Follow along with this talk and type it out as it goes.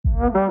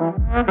I was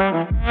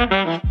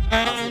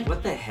like,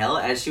 what the hell?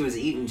 As she was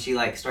eating, she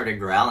like started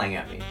growling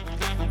at me.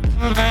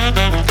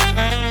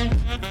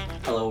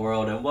 Hello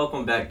world, and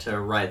welcome back to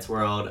Wright's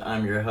World.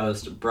 I'm your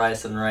host,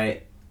 Bryson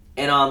Wright.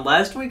 And on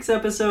last week's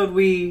episode,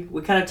 we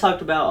kind of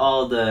talked about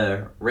all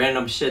the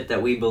random shit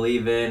that we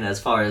believe in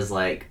as far as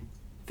like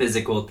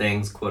physical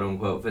things, quote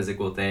unquote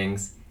physical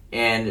things.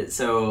 And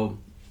so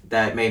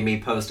that made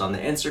me post on the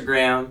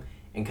Instagram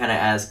and kind of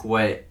ask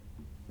what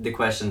the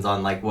questions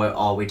on like what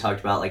all we talked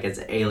about, like as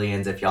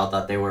aliens, if y'all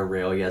thought they were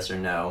real, yes or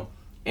no.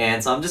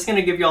 And so I'm just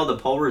gonna give y'all the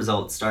poll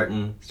results,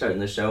 starting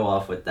the show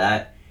off with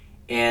that.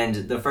 And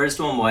the first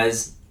one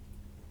was,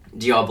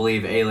 do y'all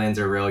believe aliens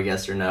are real,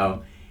 yes or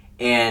no?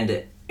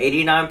 And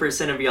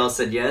 89% of y'all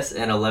said yes,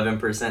 and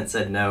 11%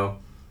 said no.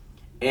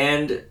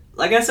 And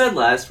like I said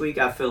last week,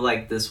 I feel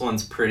like this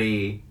one's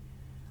pretty,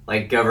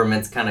 like,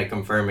 government's kind of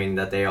confirming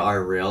that they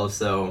are real,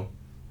 so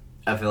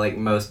I feel like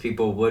most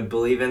people would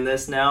believe in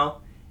this now,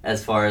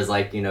 as far as,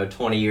 like,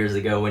 20 years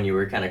ago when you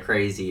were kind of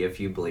crazy if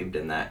you believed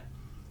in that.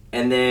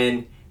 And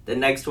then the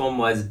next one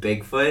was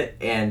Bigfoot,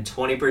 and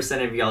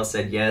 20% of y'all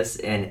said yes,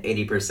 and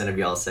 80% of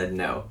y'all said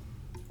no.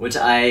 Which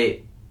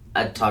I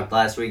talked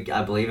last week,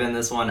 I believe in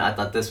this one. I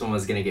thought this one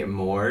was going to get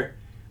more,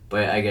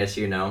 but I guess,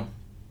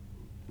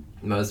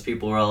 most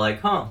people were all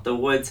like, the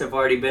woods have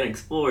already been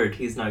explored.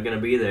 He's not going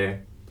to be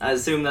there. I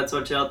assume that's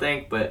what y'all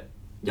think, but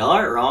y'all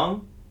aren't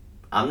wrong.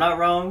 I'm not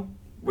wrong.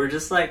 We're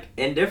just,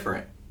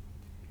 indifferent.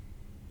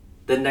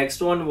 The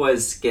next one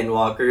was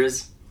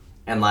skinwalkers,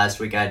 and last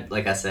week,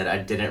 like I said, I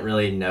didn't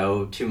really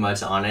know too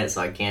much on it,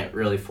 so I can't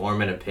really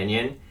form an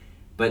opinion.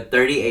 But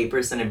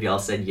 38% of y'all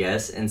said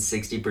yes, and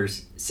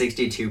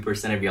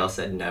 62% of y'all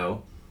said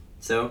no.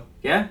 So,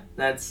 yeah,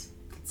 that's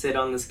it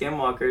on the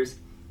skinwalkers.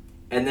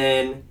 And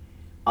then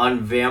on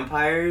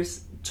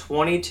vampires,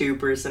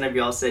 22% of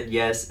y'all said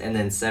yes, and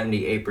then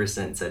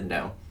 78% said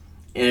no.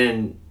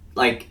 And,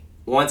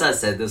 once I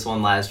said this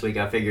one last week,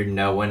 I figured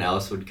no one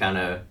else would kind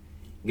of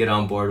get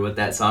on board with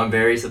that. So I'm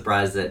very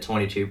surprised that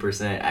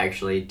 22%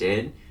 actually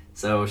did.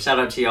 So shout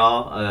out to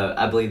y'all.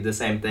 I believe the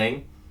same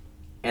thing.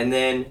 And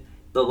then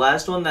the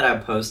last one that I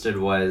posted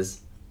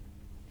was,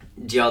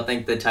 do y'all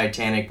think the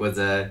Titanic was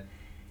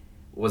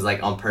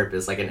on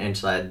purpose, like an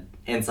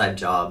inside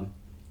job?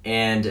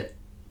 And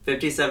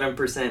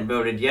 57%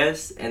 voted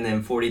yes, and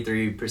then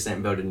 43%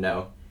 voted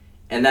no.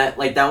 And that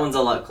one's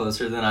a lot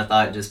closer than I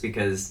thought, just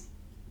because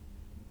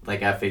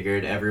I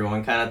figured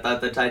everyone kind of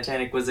thought the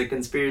Titanic was a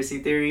conspiracy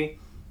theory.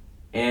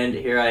 And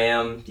here I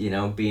am,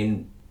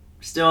 being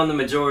still in the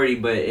majority,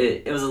 but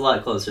it was a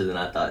lot closer than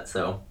I thought.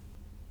 So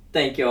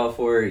thank y'all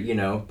for,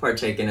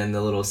 partaking in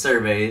the little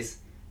surveys.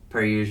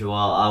 Per usual,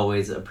 I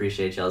always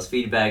appreciate y'all's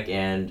feedback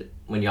and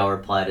when y'all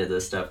reply to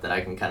the stuff that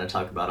I can kind of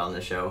talk about on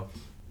the show.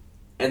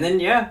 And then,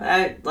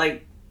 yeah,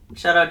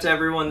 shout out to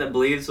everyone that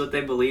believes what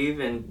they believe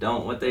and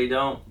don't what they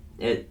don't.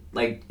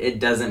 It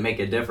doesn't make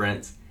a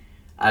difference.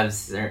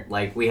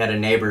 We had a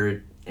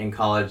neighbor in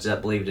college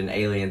that believed in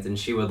aliens, and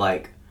she would,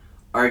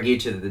 argue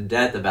to the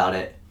death about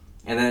it.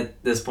 And then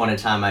at this point in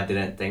time, I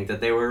didn't think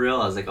that they were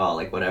real. I was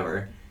like,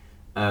 whatever.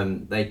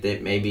 That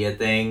may be a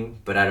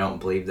thing, but I don't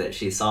believe that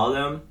she saw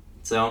them.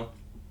 So,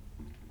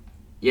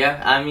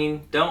 yeah, I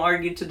mean, don't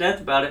argue to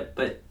death about it,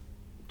 but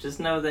just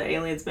know that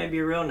aliens may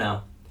be real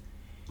now.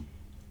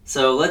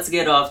 So let's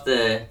get off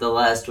the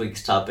last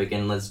week's topic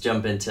and let's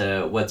jump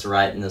into what's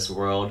right in this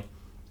world.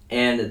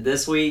 And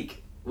this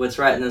week, what's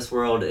right in this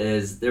world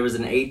is there was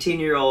an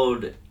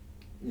 18-year-old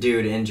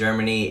dude in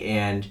Germany,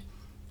 and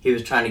he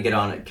was trying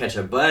to catch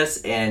a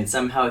bus, and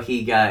somehow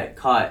he got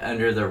caught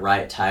under the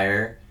right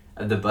tire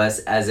of the bus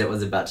as it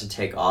was about to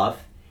take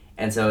off,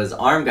 and so his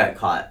arm got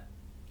caught,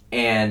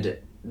 and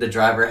the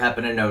driver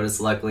happened to notice,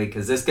 luckily,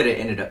 because this could have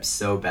ended up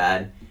so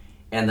bad,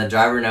 and the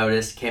driver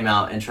noticed, came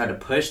out, and tried to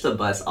push the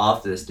bus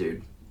off this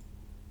dude.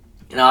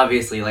 And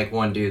obviously,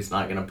 one dude's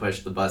not going to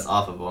push the bus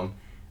off of him,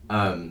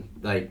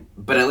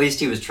 but at least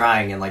he was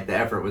trying, and, the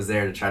effort was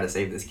there to try to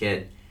save this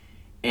kid.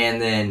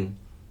 And then,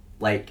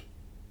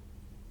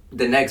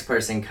 the next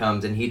person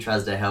comes and he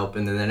tries to help,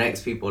 and then the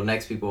next people,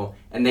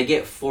 and they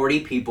get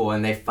 40 people,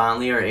 and they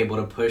finally are able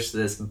to push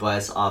this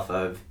bus off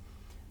of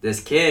this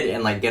kid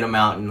and get him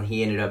out, and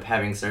he ended up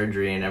having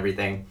surgery and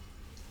everything.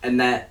 And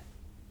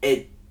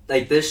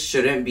this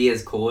shouldn't be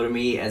as cool to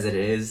me as it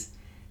is,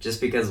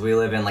 just because we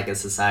live in a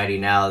society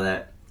now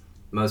that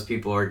most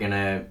people are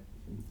gonna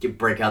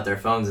break out their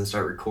phones and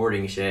start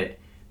recording shit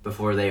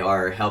before they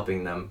are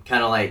helping them.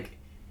 Kind of like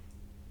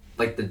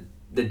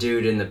the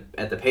dude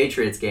at the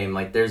Patriots game,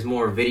 there's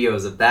more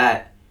videos of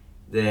that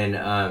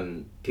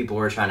than people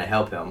were trying to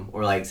help him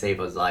or save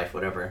his life,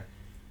 whatever.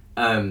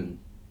 So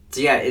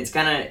yeah,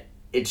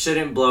 it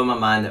shouldn't blow my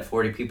mind that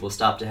 40 people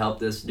stopped to help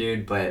this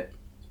dude, but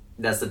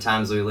that's the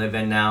times we live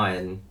in now,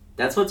 and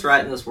that's what's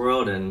right in this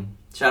world. And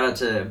shout out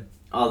to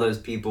all those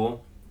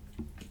people.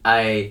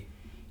 I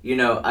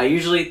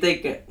usually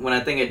think, when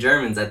I think of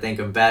Germans, I think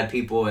of bad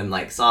people and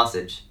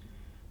sausage.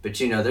 But,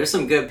 there's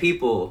some good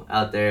people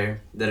out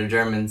there that are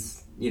Germans,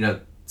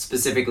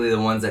 specifically the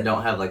ones that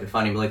don't have, a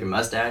funny-looking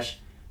mustache.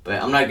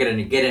 But I'm not going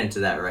to get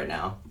into that right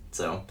now.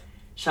 So,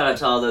 shout out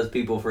to all those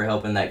people for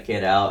helping that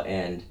kid out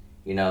and,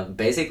 you know,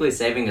 basically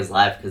saving his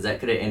life, because that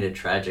could have ended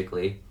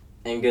tragically.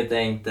 And good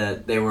thing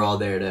that they were all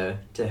there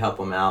to help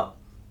him out.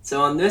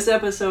 So on this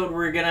episode,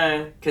 we're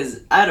gonna,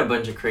 because I had a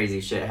bunch of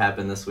crazy shit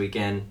happen this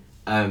weekend.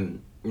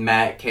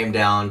 Matt came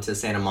down to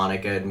Santa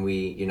Monica and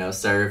we, you know,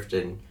 surfed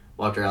and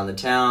walked around the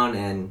town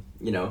and,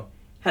 you know,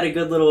 had a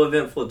good little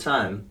eventful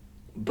time.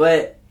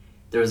 But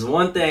there was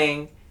one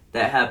thing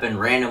that happened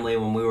randomly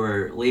when we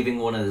were leaving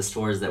one of the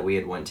stores that we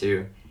had went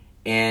to.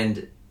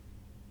 And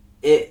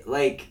it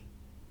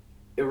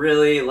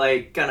really,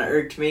 kind of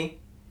irked me.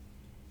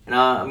 And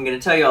I'm going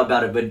to tell you all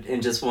about it, but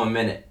in just 1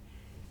 minute.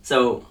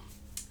 So,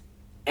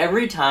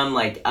 every time,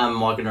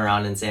 I'm walking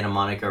around in Santa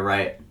Monica,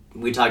 right?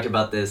 We talked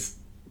about this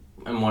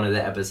in one of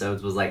the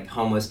episodes, was,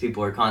 homeless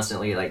people are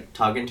constantly,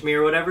 talking to me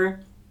or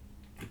whatever.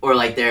 Or,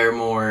 they're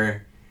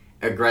more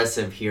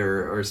aggressive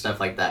here or stuff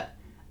like that.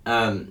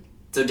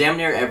 So, damn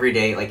near every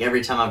day,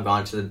 every time I've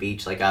gone to the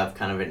beach, I've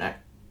kind of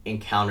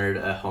encountered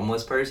a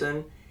homeless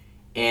person.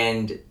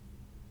 And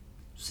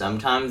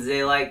sometimes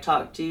they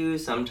talk to you,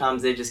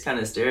 sometimes they just kind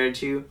of stare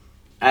at you.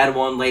 I had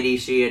one lady,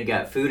 she had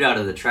got food out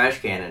of the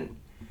trash can, and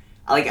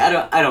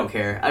I don't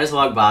care. I just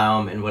walked by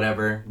them and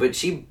whatever. But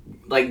she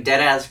dead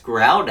ass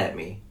growled at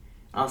me.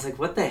 I was like,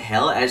 what the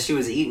hell? As she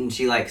was eating,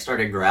 she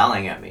started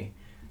growling at me.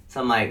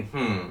 So I'm like,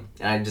 and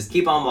I just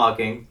keep on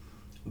walking.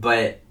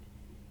 But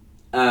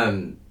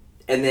and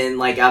then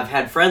I've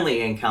had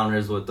friendly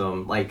encounters with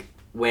them.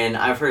 When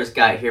I first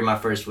got here my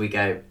first week,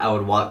 I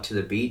would walk to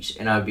the beach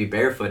and I would be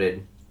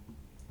barefooted.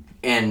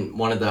 And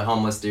one of the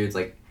homeless dudes,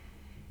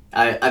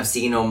 I've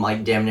seen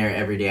him, damn near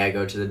every day I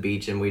go to the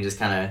beach, and we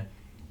just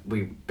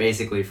we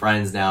basically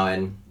friends now,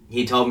 and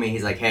he told me,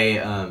 he's like, hey,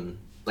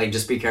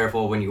 just be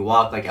careful when you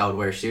walk, I would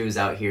wear shoes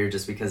out here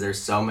just because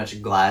there's so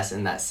much glass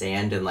in that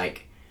sand and,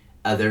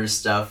 other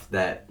stuff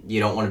that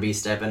you don't want to be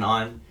stepping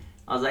on.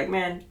 I was like,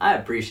 man, I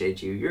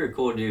appreciate you. You're a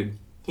cool dude.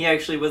 He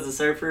actually was a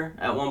surfer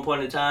at one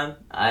point in time.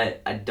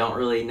 I don't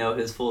really know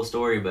his full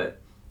story, but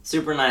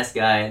super nice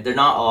guy. They're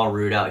not all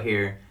rude out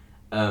here.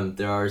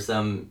 There are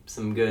some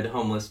good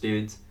homeless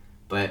dudes,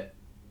 but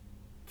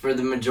for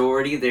the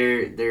majority,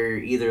 they're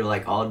either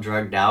all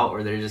drugged out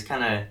or they're just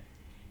kind of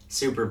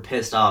super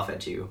pissed off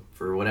at you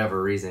for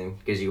whatever reason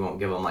because you won't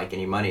give them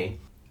any money.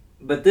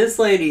 But this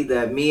lady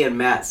that me and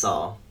Matt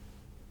saw,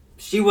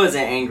 she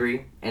wasn't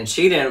angry and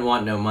she didn't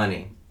want no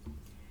money.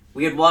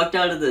 We had walked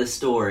out of the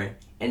store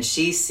and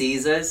she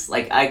sees us.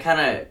 I kind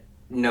of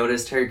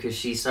noticed her because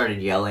she started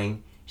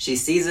yelling. She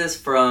sees us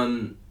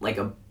from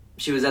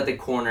she was at the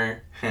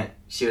corner.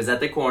 She was at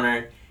the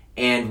corner,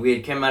 and we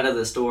had come out of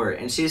the store,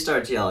 and she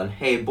starts yelling,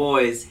 hey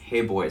boys,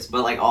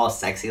 but all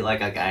sexy,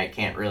 I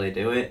can't really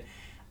do it.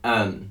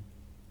 And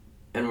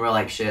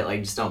we're shit,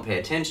 just don't pay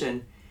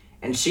attention.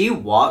 And she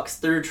walks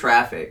through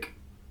traffic,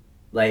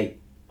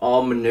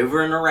 all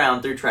maneuvering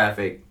around through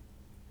traffic,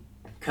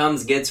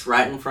 gets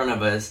right in front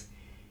of us,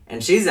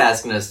 and she's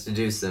asking us to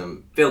do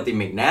some filthy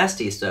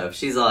McNasty stuff.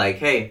 She's like,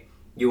 hey,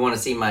 you want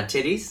to see my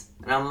titties?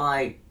 And I'm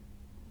like,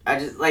 I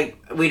just,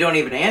 we don't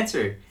even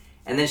answer.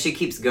 And then she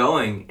keeps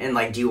going,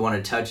 and, do you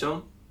want to touch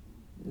them?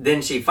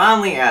 Then she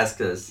finally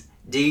asks us,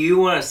 do you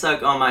want to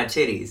suck on my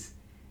titties?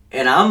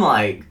 And I'm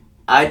like,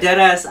 I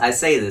deadass, I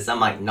say this, I'm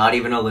like, not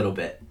even a little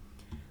bit.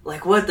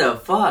 What the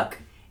fuck?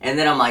 And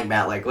then I'm like,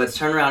 Matt, let's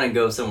turn around and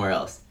go somewhere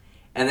else.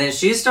 And then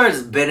she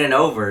starts bending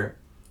over,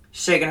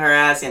 shaking her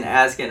ass and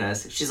asking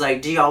us, she's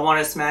like, do y'all want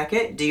to smack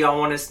it? Do y'all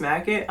want to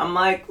smack it? I'm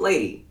like,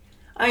 lady,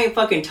 I ain't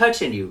fucking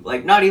touching you.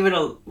 Not even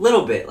a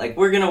little bit.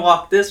 We're gonna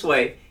walk this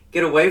way,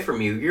 get away from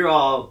you.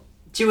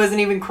 She wasn't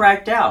even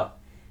cracked out.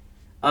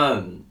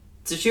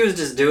 So she was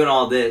just doing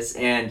all this,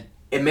 and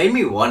it made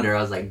me wonder.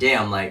 I was like,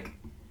 damn,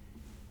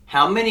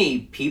 how many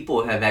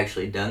people have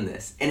actually done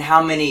this? And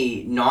how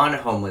many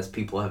non-homeless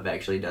people have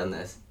actually done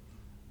this?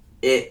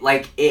 It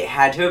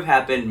had to have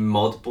happened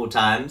multiple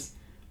times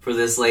for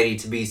this lady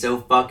to be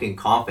so fucking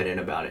confident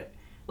about it.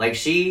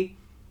 She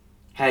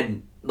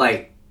had,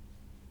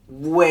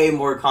 way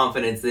more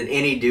confidence than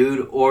any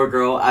dude or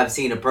girl I've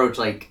seen approach,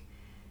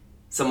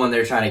 someone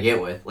they're trying to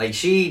get with.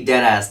 She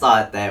deadass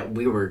thought that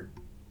we were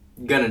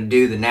gonna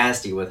do the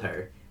nasty with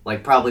her.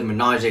 Probably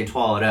menage a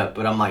trois it up.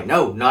 But I'm like,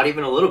 no, not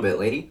even a little bit,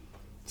 lady.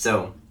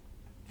 So,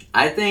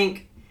 I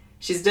think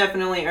she's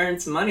definitely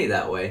earned some money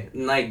that way.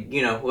 And,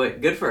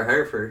 what, good for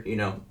her for,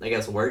 I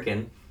guess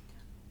working.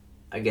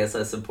 I guess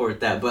I support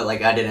that. But,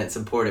 I didn't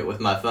support it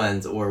with my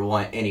funds or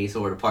want any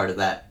sort of part of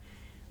that.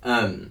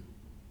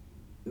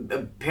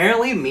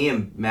 Apparently me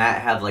and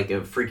Matt have a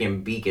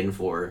freaking beacon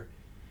for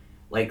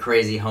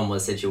crazy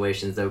homeless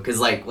situations though, because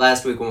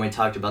last week when we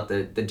talked about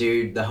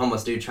the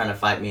homeless dude trying to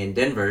fight me in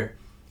Denver,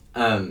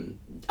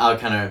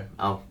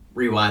 I'll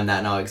rewind that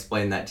and I'll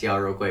explain that to y'all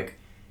real quick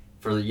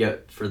for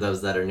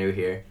those that are new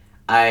here.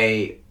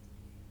 I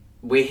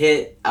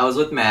was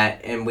with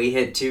Matt and we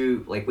hit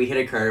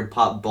a curb,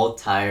 popped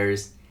both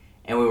tires,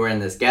 and we were in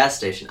this gas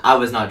station. I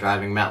was not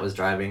driving, Matt was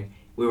driving.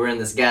 We were in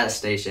this gas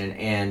station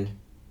and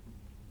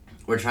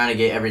we're trying to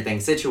get everything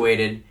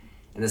situated,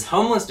 and this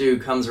homeless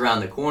dude comes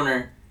around the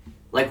corner,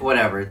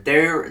 whatever.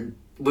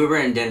 we were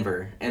in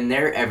Denver, and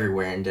they're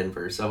everywhere in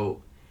Denver,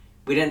 so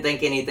we didn't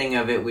think anything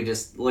of it. We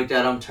just looked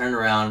at him, turned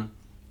around,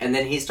 and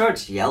then he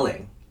starts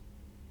yelling.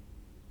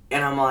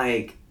 And I'm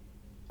like,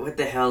 what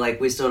the hell? Like,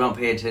 we still don't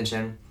pay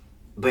attention.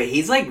 But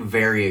he's, like,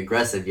 very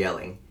aggressive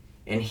yelling.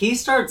 And he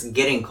starts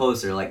getting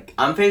closer. Like,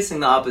 I'm facing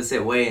the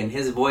opposite way, and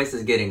his voice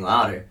is getting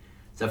louder.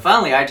 So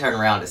finally, I turn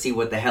around to see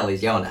what the hell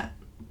he's yelling at.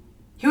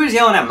 He was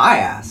yelling at my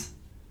ass.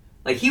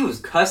 Like, he was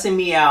cussing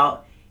me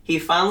out. He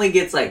finally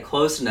gets, like,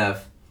 close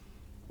enough.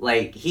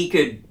 Like, he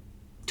could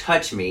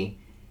touch me.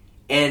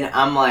 And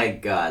I'm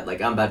like, God,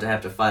 like, I'm about to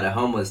have to fight a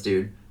homeless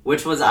dude.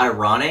 Which was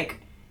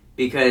ironic,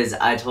 because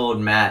I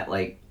told Matt,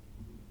 like,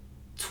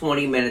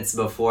 20 minutes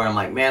before, I'm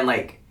like, man,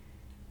 like,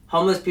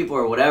 homeless people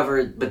or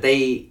whatever, but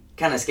they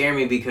kind of scare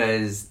me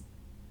because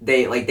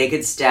they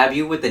could stab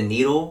you with a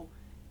needle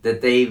that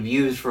they've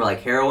used for,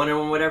 like, heroin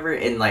or whatever,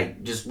 and,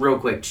 like, just real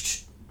quick.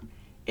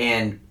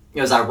 And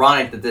it was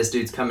ironic that this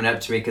dude's coming up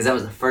to me, because that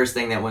was the first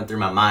thing that went through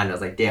my mind. I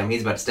was like, damn,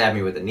 he's about to stab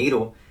me with a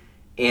needle.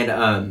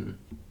 And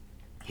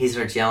he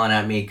starts yelling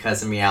at me,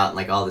 cussing me out, and,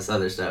 like, all this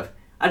other stuff.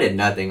 I did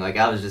nothing. Like,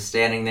 I was just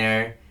standing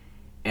there,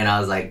 and I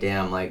was like,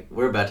 damn, like,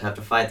 we're about to have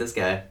to fight this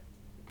guy.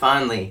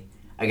 Finally,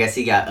 I guess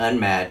he got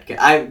unmad.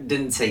 I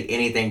didn't say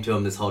anything to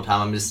him this whole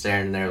time. I'm just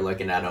staring there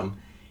looking at him.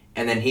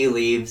 And then he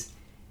leaves,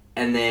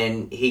 and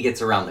then he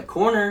gets around the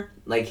corner.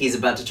 Like, he's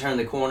about to turn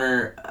the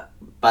corner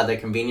by the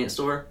convenience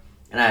store.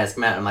 And I ask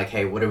Matt, I'm like,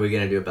 hey, what are we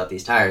going to do about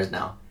these tires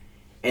now?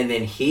 And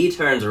then he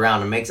turns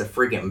around and makes a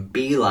freaking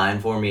beeline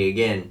for me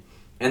again.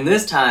 And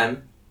this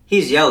time,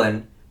 he's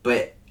yelling,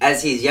 but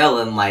as he's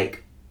yelling,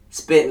 like,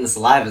 spit and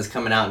saliva is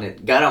coming out, and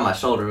it got on my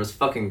shoulder. It was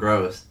fucking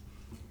gross.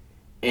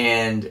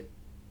 And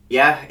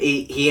yeah,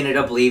 he ended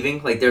up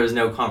leaving. Like, there was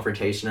no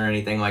confrontation or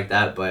anything like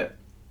that, but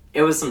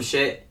it was some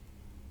shit.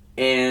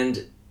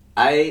 And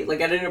I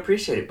didn't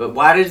appreciate it. But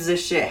why does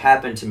this shit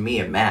happen to me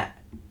and Matt?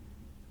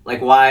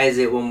 Like, why is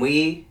it when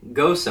we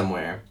go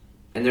somewhere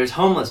and there's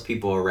homeless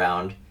people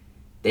around,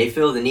 they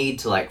feel the need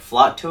to, like,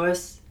 flock to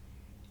us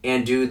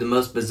and do the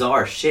most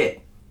bizarre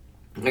shit?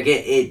 Like,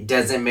 it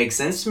doesn't make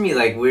sense to me.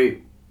 Like,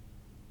 we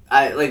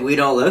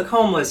don't look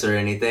homeless or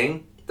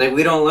anything. Like,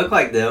 we don't look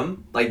like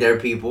them. Like, they're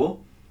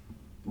people.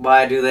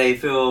 Why do they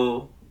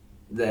feel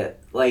that,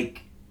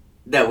 like,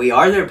 that we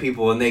are their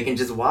people and they can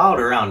just wild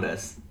around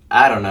us?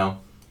 I don't know.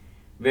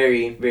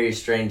 Very, very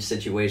strange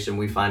situation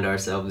we find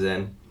ourselves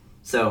in.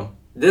 So,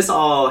 this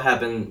all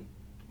happened,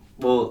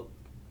 well,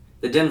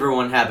 the Denver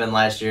one happened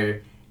last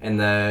year, and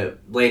the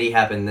lady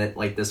happened,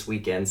 this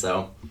weekend,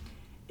 so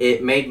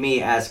it made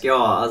me ask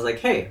y'all, I was like,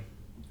 hey,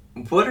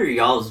 what are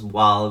y'all's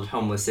wild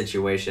homeless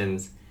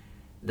situations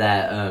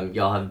that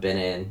y'all have been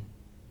in?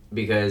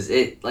 Because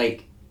it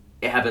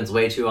happens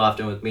way too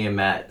often with me and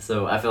Matt,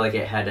 so I feel like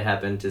it had to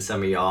happen to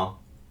some of y'all.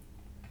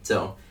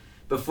 So,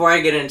 before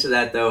I get into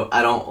that, though,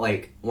 I don't,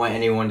 want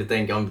anyone to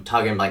think I'm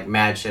talking,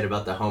 mad shit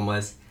about the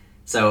homeless.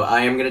 So,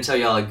 I am going to tell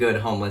y'all a good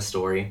homeless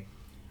story,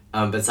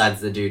 besides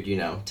the dude,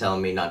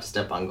 telling me not to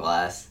step on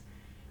glass.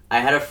 I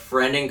had a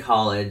friend in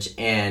college,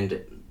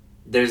 and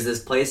there's this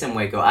place in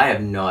Waco, I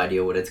have no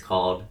idea what it's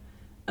called,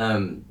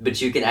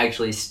 but you can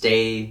actually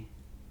stay,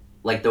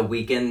 the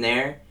weekend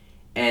there,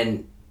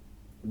 and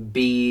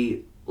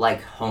be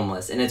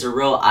homeless, and it's a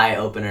real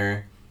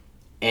eye-opener,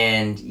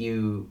 and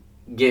you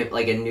get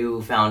a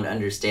newfound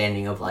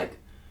understanding of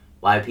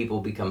why people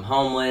become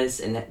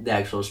homeless and the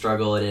actual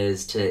struggle it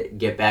is to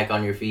get back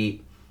on your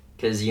feet,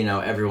 because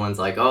everyone's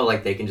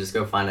they can just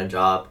go find a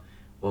job.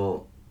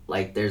 Well,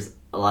 there's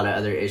a lot of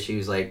other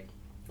issues, a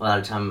lot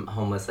of time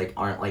homeless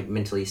aren't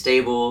mentally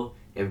stable,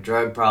 they have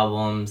drug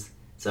problems,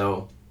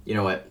 so you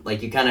know what,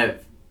 you kind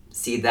of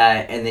see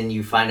that, and then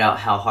you find out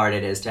how hard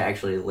it is to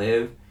actually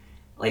live.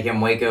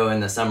 In Waco in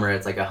the summer,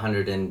 it's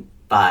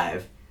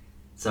 105.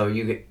 So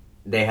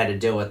they had to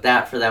deal with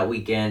that for that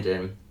weekend,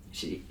 and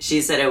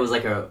she said it was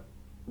a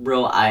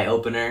real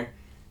eye-opener.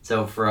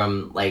 So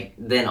from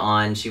then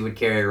on, she would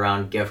carry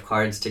around gift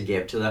cards to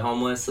give to the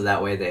homeless, so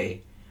that way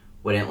they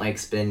wouldn't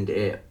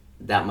spend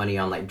that money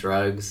on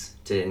drugs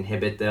to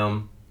inhibit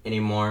them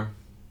anymore.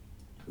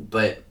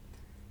 But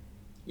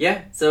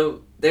yeah,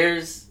 so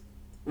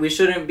we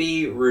shouldn't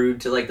be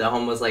rude to the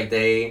homeless,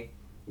 they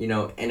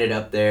ended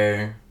up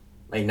there.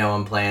 No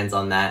one plans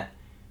on that.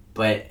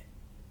 But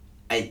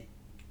I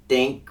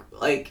think,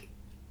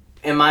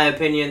 in my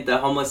opinion, the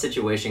homeless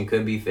situation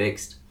could be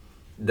fixed.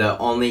 The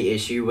only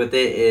issue with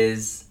it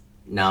is,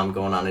 now I'm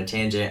going on a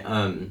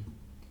tangent,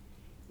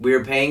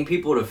 we're paying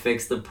people to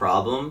fix the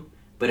problem,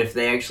 but if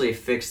they actually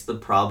fixed the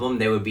problem,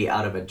 they would be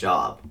out of a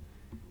job.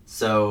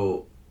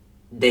 So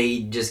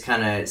they just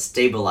kind of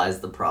stabilize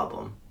the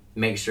problem.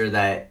 Make sure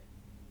that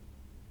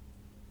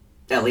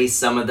at least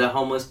some of the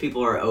homeless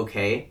people are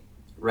okay,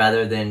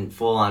 rather than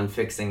full-on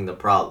fixing the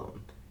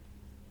problem.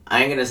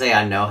 I ain't gonna say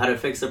I know how to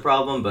fix the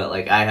problem, but,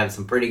 I have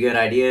some pretty good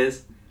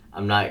ideas.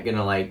 I'm not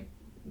gonna,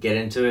 get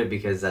into it,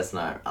 because that's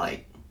not,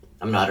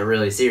 I'm not a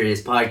really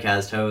serious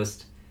podcast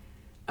host.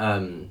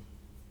 But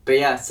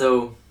yeah,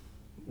 so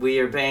we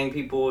are paying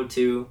people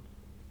to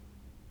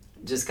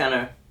just kind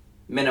of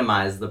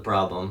minimize the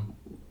problem.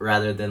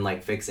 rather than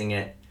like fixing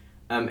it.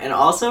 And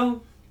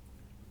also,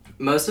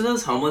 most of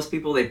those homeless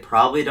people, they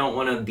probably don't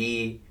want to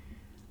be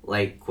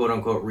like quote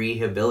unquote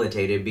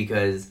rehabilitated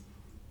because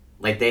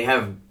like they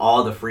have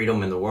all the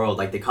freedom in the world.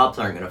 Like the cops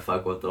aren't gonna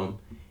fuck with them.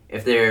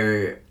 If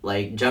they're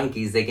like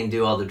junkies, they can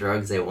do all the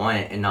drugs they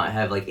want and not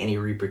have like any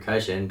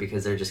repercussion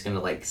because they're just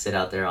gonna like sit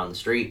out there on the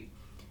street.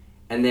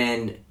 And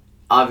then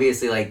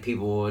obviously like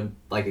people would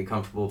like a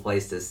comfortable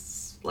place to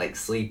like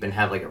sleep and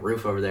have like a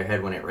roof over their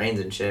head when it rains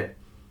and shit.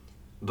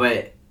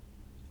 But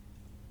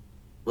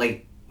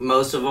like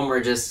most of them are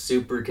just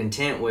super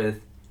content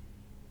with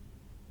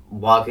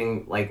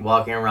walking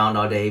around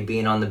all day,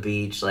 being on the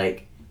beach,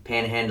 like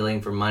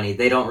panhandling for money.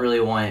 They don't really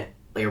want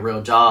like a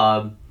real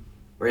job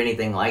or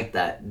anything like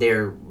that.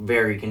 They're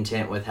very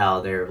content with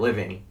how they're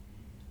living.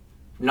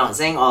 Not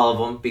saying all of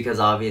them, because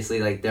obviously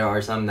like there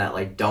are some that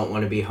like don't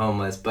want to be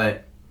homeless,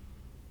 but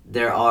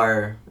there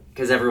are,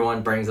 because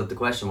everyone brings up the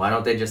question, why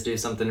don't they just do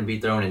something to be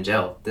thrown in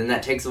jail? Then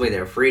that takes away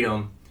their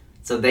freedom.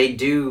 So they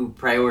do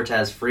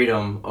prioritize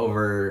freedom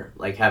over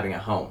like having a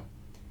home.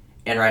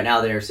 And right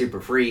now they're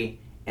super free,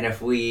 and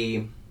if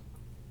we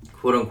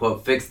quote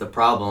unquote fix the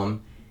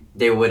problem,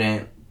 they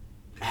wouldn't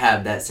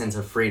have that sense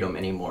of freedom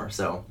anymore.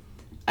 So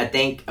I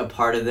think a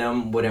part of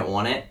them wouldn't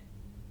want it.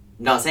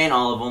 Not saying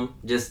all of them,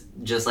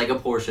 just like a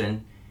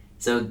portion.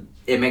 So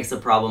it makes the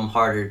problem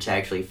harder to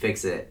actually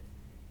fix it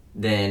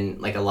than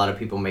like a lot of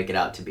people make it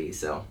out to be.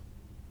 So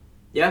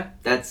yeah,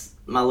 that's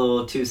my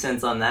little 2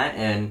 cents on that.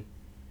 And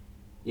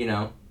you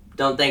know,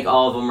 don't think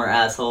all of them are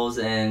assholes,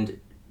 and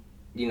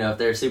you know, if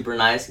they're super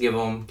nice, give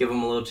them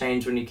a little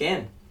change when you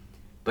can,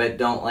 but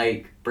don't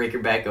like break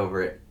your back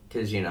over it,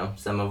 because you know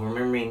some of them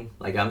are mean,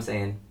 like I'm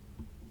saying.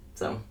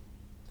 So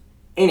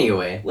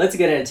anyway, let's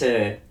get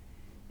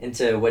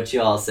into what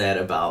y'all said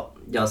about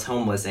y'all's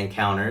homeless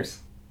encounters.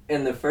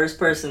 And the first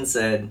person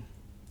said,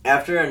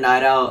 after a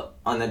night out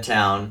on the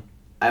town,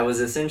 I was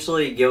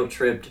essentially guilt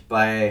tripped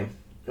by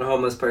a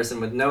homeless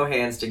person with no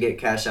hands to get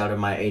cash out of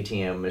my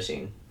ATM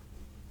machine.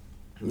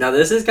 Now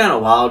this is kind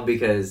of wild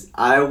because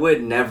I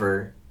would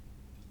never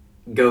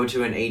go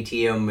to an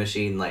ATM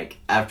machine like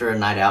after a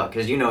night out,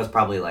 because you know it's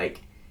probably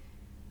like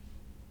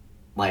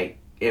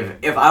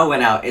if I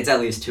went out, it's at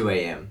least 2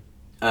 a.m.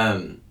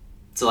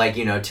 So like,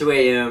 you know, 2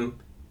 a.m.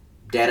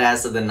 dead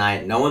ass of the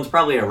night, no one's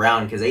probably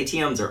around, because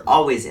ATMs are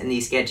always in the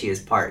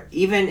sketchiest part.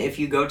 Even if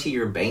you go to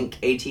your bank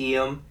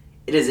ATM,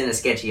 it is in a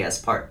sketchy ass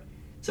part.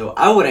 So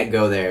I wouldn't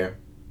go there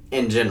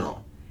in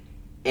general.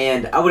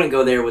 And I wouldn't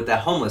go there with that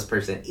homeless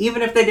person,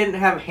 even if they didn't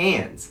have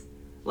hands.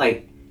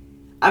 Like,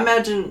 I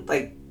imagine,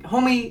 like,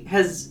 homie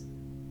has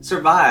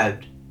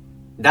survived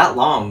that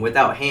long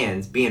without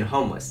hands being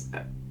homeless.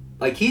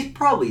 Like, he's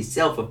probably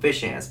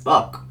self-efficient as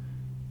fuck.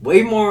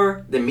 Way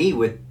more than me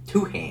with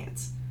 2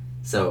 hands.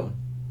 So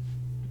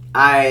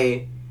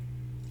I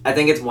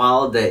think it's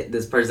wild that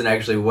this person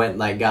actually went and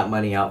like got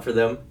money out for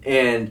them.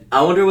 And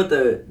I wonder what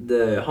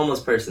the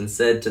homeless person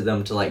said to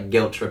them to like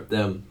guilt trip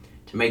them,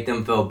 to make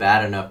them feel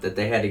bad enough that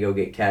they had to go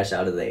get cash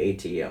out of the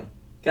ATM.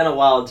 Kind of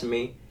wild to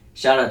me.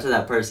 Shout out to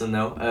that person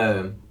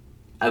though.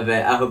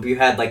 I hope you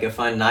had like a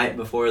fun night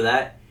before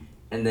that.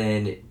 And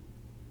then,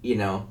 you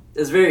know,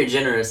 it's very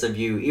generous of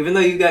you, even though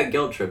you got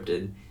guilt tripped,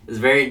 it's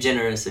very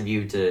generous of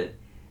you to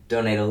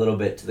donate a little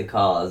bit to the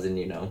cause and,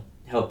 you know,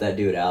 help that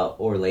dude out,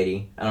 or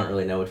lady, I don't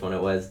really know which one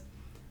it was,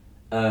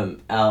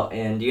 out,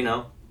 and, you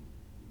know,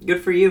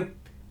 good for you.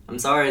 I'm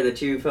sorry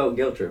that you felt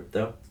guilt tripped,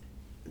 though.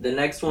 The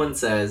next one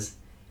says,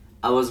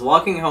 I was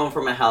walking home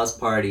from a house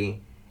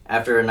party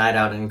after a night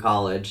out in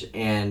college,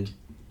 and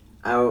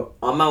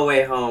on my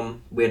way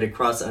home, we had to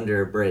cross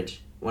under a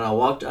bridge. When I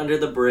walked under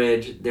the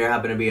bridge, there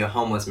happened to be a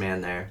homeless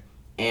man there,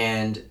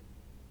 and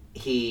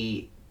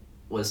he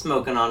was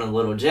smoking on a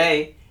little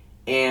J,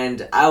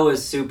 and I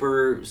was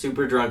super,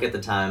 super drunk at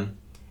the time,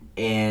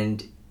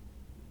 and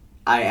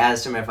I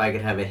asked him if I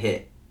could have a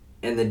hit,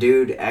 and the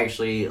dude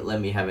actually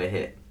let me have a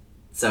hit.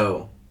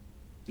 So,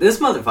 this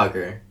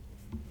motherfucker,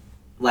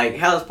 like,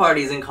 house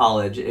parties in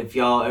college, if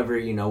y'all ever,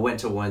 you know,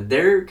 went to one,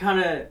 they're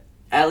kind of,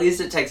 at least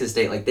at Texas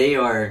State, like, they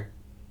are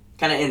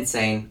kind of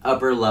insane,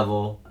 upper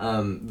level,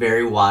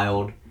 very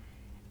wild,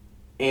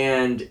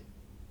 and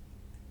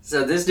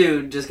so this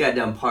dude just got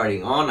done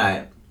partying all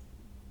night,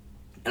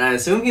 and I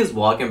assume he was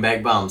walking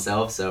back by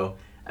himself, so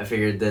I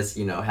figured this,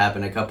 you know,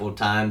 happened a couple of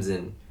times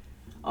and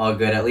all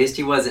good. At least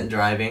he wasn't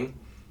driving,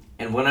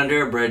 and went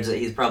under a bridge that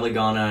he's probably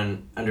gone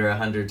on under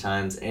 100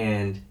 times,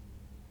 and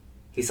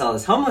he saw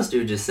this homeless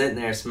dude just sitting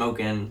there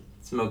smoking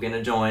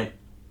a joint.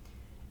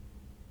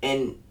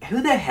 And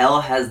who the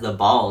hell has the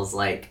balls,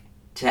 like,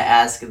 to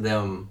ask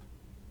them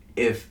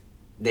if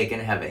they can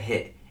have a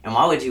hit? And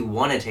why would you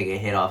want to take a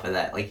hit off of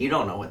that? Like, you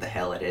don't know what the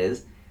hell it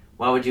is.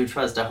 Why would you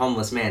trust a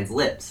homeless man's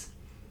lips?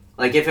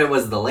 Like, if it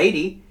was the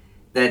lady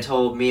that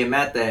told me and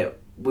Matt that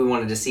we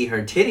wanted to see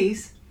her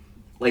titties,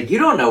 like, you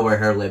don't know where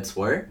her lips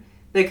were.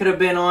 They could have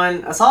been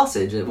on a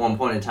sausage at one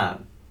point in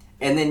time.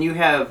 And then you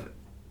have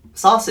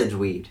sausage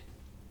weed.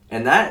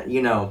 And that,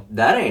 you know,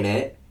 that ain't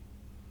it.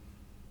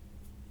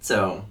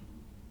 So,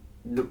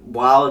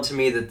 wild to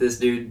me that this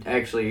dude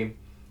actually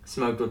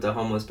smoked with a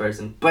homeless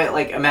person. But,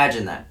 like,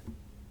 imagine that.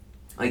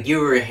 Like, you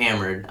were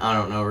hammered. I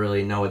don't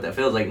really know what that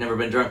feels like. Never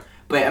been drunk.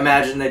 But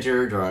imagine that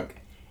you're drunk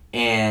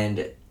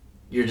and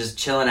you're just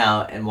chilling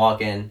out and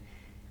walking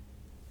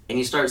and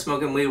you start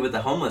smoking weed with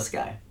a homeless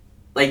guy.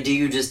 Like, do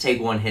you just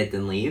take one hit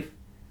then leave?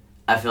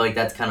 I feel like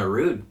that's kind of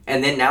rude.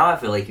 And then now I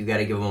feel like you got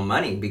to give him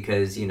money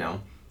because, you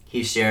know,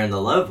 he's sharing the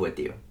love with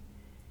you.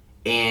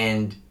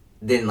 And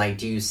then, like,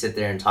 do you sit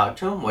there and talk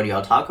to him? What do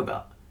y'all talk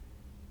about?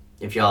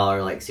 If y'all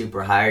are, like,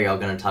 super high, are y'all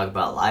going to talk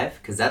about life?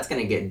 Because that's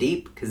going to get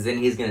deep. Because then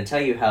he's going to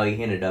tell you how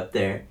he ended up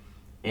there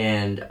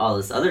and all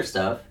this other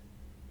stuff.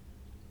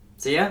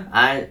 So, yeah,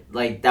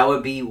 that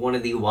would be one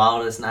of the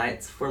wildest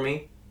nights for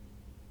me.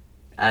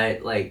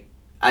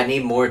 I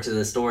need more to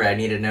the story. I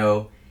need to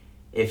know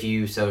if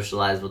you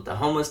socialized with the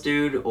homeless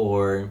dude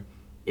or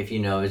if, you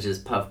know, it's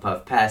just puff,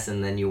 puff, pass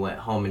and then you went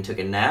home and took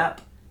a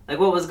nap. Like,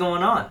 what was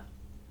going on?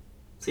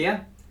 So,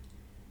 yeah.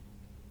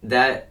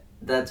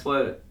 That's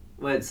what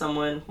one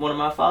of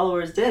my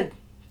followers did.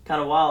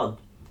 Kind of wild.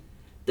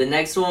 The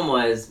next one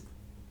was,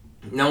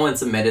 no one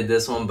submitted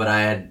this one, but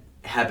I had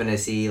happened to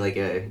see, like,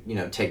 a, you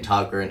know,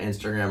 TikTok or an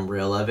Instagram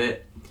reel of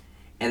it.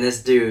 And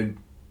this dude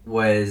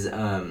was,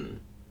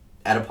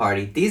 at a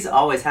party. These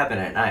always happen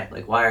at night.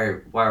 Like, why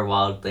are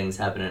wild things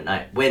happening at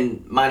night?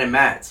 When mine and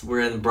Matt's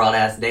were in broad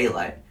ass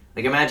daylight.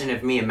 Like, imagine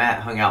if me and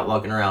Matt hung out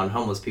walking around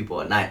homeless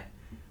people at night.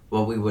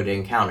 What we would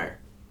encounter.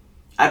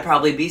 I'd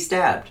probably be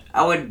stabbed.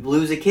 I would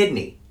lose a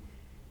kidney.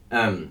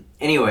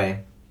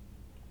 Anyway,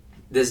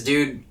 this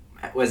dude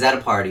was at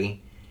a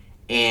party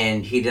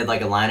and he did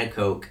like a line of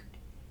coke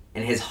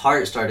and his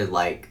heart started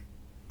like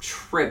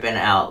tripping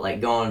out,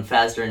 like going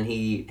faster than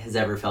he has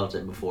ever felt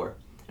it before.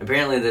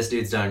 Apparently this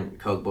dude's done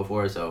coke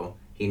before, so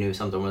he knew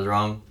something was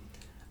wrong.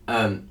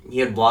 He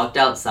had walked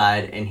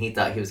outside and he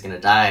thought he was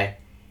gonna die,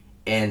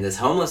 and this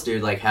homeless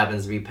dude like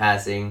happens to be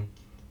passing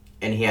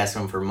and he asks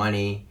him for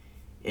money,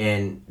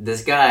 and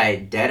this guy,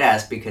 dead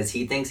ass because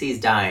he thinks he's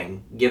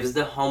dying, gives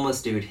the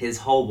homeless dude his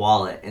whole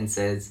wallet and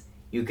says,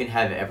 "You can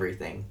have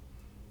everything."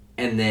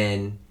 And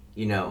then,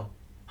 you know,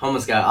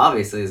 homeless guy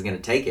obviously is gonna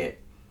take it,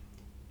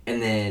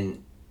 and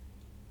then,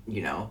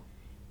 you know,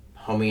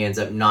 homie ends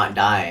up not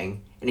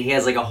dying. And he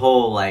has, like, a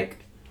whole, like,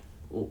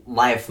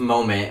 life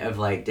moment of,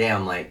 like,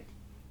 damn, like,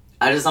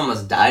 I just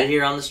almost died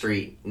here on the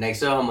street next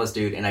to a homeless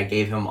dude, and I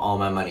gave him all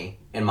my money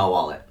in my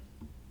wallet.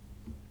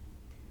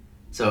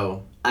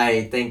 So,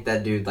 I think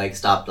that dude, like,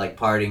 stopped, like,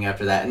 partying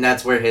after that, and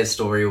that's where his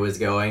story was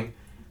going.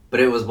 But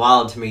it was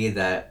wild to me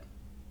that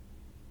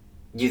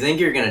you think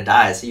you're gonna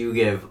die, so you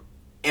give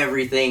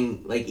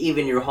everything, like,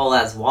 even your whole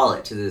ass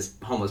wallet to this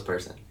homeless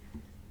person.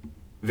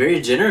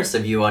 Very generous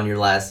of you on your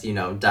last, you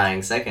know,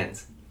 dying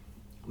seconds.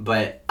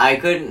 But I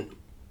couldn't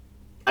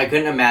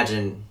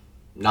imagine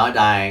not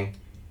dying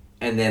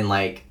and then,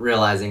 like,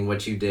 realizing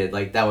what you did.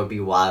 Like, that would be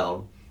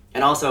wild.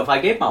 And also, if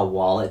I gave my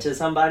wallet to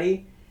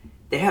somebody,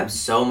 they have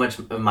so much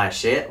of my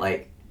shit.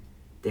 Like,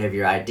 they have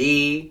your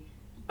ID.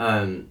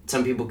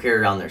 Some people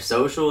carry around their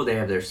social. They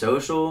have their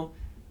social.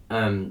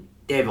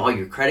 They have all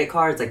your credit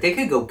cards. Like, they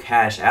could go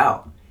cash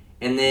out.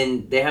 And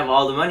then they have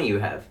all the money you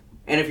have.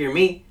 And if you're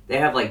me, they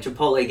have, like,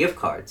 Chipotle gift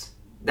cards.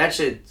 That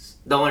shit's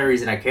the only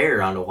reason I carry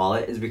around a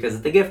wallet is because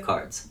of the gift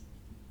cards.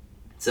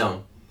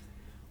 So,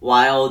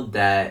 wild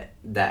that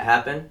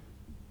happened.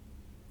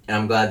 And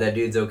I'm glad that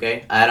dude's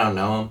okay. I don't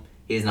know him.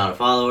 He's not a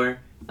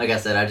follower. Like I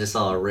said, I just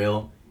saw a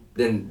reel.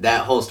 Then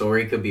that whole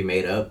story could be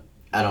made up.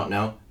 I don't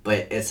know.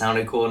 But it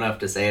sounded cool enough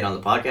to say it on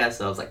the podcast,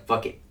 so I was like,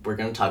 fuck it. We're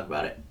going to talk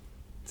about it.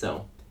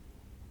 So,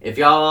 if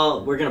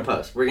y'all, we're going to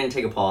post. We're going to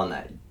take a poll on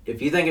that.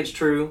 If you think it's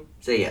true,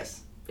 say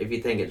yes. If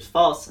you think it's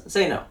false,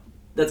 say no.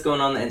 That's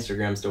going on the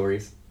Instagram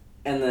stories.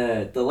 And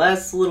the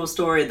last little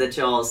story that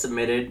y'all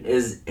submitted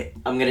is,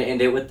 I'm going to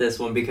end it with this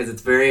one because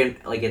it's very,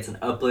 like, it's an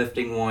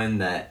uplifting one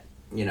that,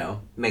 you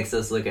know, makes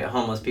us look at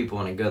homeless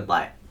people in a good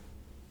light.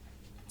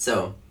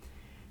 So,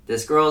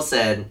 this girl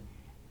said,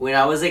 when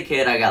I was a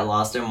kid, I got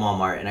lost in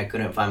Walmart and I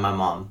couldn't find my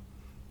mom.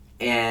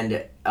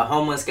 And a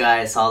homeless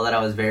guy saw that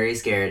I was very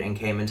scared and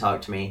came and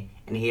talked to me,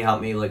 and he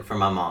helped me look for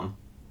my mom.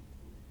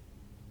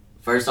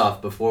 First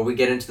off, before we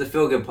get into the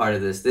feel-good part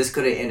of this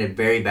could have ended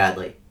very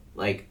badly.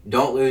 Like,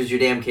 don't lose your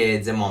damn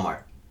kids in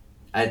Walmart.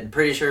 I'm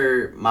pretty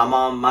sure my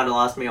mom might have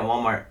lost me at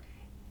Walmart.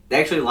 They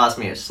actually lost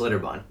me at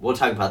Schlitterbahn. We'll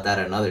talk about that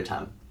another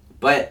time.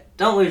 But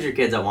don't lose your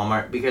kids at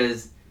Walmart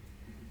because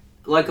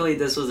luckily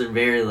this was a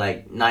very,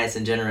 like, nice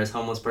and generous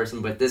homeless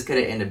person, but this could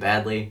have ended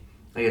badly.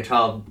 Like,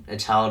 a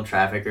child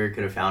trafficker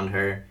could have found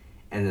her,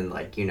 and then,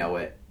 like, you know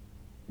what?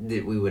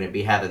 We wouldn't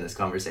be having this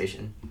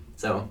conversation.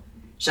 So,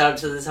 shout out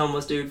to this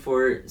homeless dude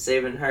for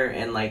saving her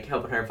and, like,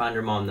 helping her find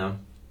her mom,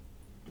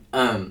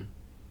 though.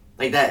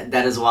 Like,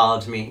 that is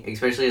wild to me,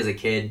 especially as a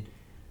kid.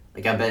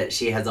 Like, I bet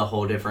she has a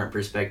whole different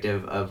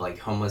perspective of, like,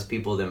 homeless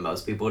people than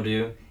most people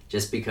do,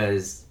 just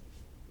because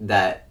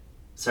that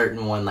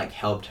certain one, like,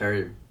 helped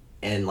her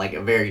in, like,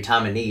 a very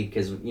time of need.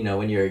 Because, you know,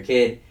 when you're a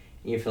kid,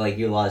 you feel like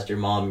you lost your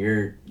mom,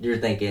 you're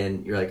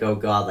thinking, you're like, oh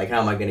God, like,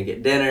 how am I going to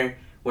get dinner?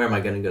 Where am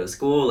I going to go to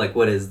school? Like,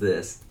 what is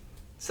this?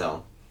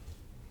 So,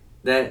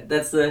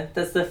 that's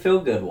the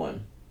feel-good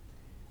one.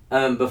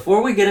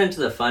 Before we get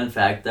into the fun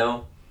fact,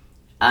 though,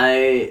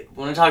 I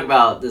want to talk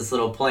about this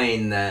little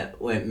plane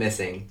that went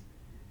missing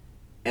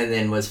and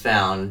then was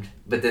found,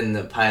 but then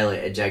the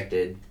pilot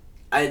ejected.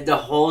 The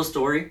whole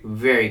story,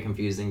 very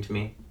confusing to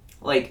me.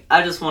 Like,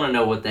 I just want to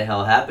know what the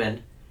hell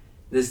happened.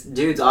 This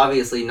dude's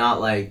obviously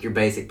not like your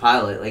basic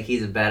pilot. Like,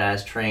 he's a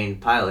badass trained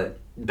pilot.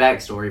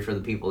 Backstory for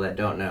the people that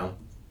don't know.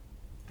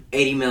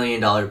 $80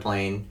 million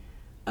plane.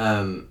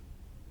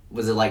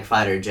 Was it like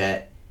fighter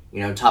jet?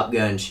 Top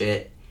Gun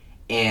shit.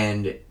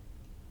 And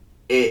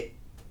it,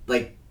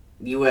 like,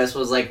 U.S.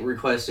 was, like,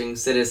 requesting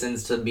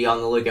citizens to be on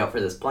the lookout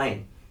for this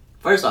plane.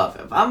 First off,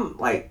 if I'm,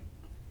 like,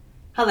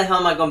 how the hell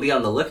am I going to be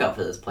on the lookout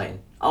for this plane?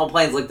 All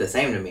planes look the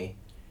same to me.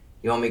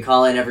 You want me to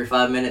call in every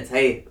 5 minutes?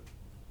 Hey,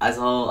 I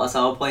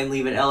saw a plane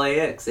leaving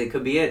LAX. It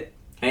could be it.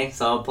 Hey,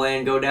 saw a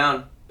plane go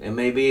down. It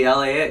may be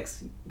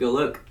LAX. Go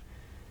look.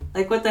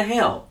 Like, what the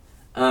hell?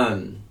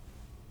 So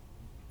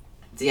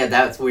yeah,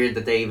 that's weird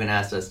that they even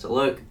asked us to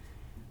look.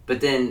 But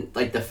then,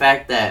 like, the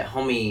fact that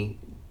homie,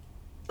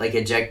 like,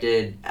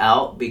 ejected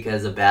out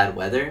because of bad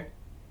weather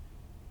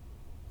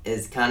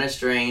is kind of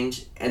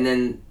strange. And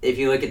then, if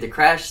you look at the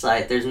crash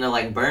site, there's no,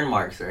 like, burn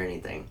marks or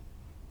anything.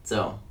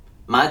 So,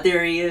 my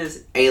theory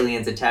is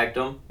aliens attacked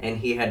him, and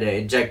he had to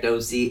eject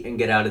OC and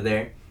get out of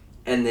there.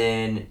 And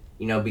then,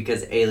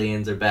 because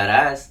aliens are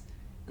badass,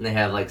 and they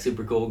have, like,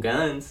 super cool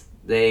guns,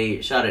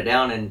 they shot it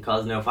down and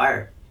caused no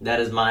fire. That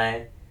is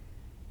my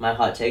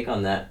hot take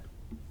on that.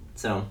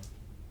 So,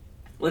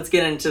 let's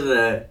get into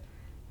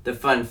the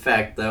fun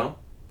fact, though.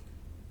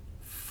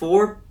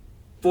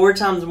 Four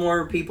times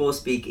more people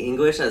speak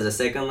English as a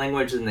second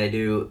language than they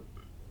do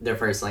their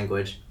first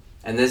language.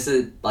 And this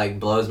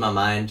blows my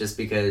mind just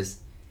because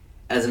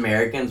as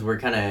Americans, we're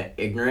kind of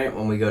ignorant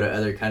when we go to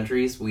other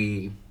countries.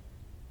 We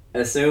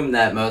assume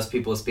that most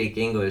people speak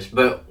English,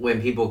 but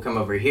when people come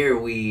over here,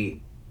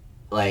 we,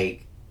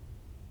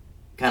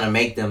 kind of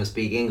make them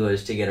speak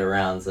English to get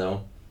around,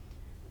 so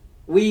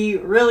we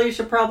really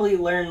should probably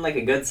learn,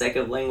 a good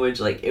second language.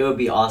 It would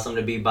be awesome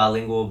to be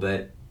bilingual,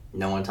 but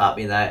no one taught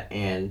me that,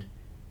 and,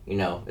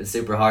 it's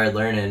super hard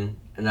learning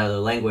another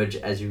language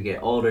as you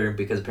get older,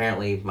 because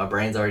apparently my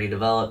brain's already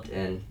developed,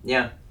 and,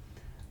 yeah.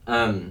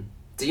 So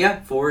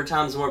yeah, 4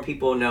 times more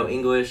people know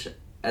English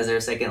as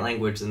their second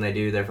language than they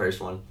do their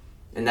first one.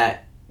 And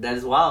that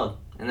is wild.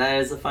 And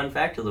that is a fun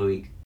fact of the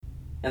week.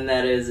 And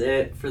that is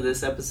it for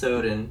this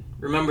episode. And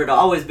remember to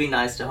always be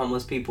nice to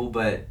homeless people,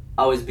 but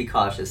always be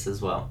cautious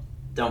as well.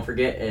 Don't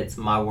forget, it's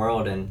my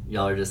world and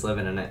y'all are just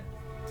living in it.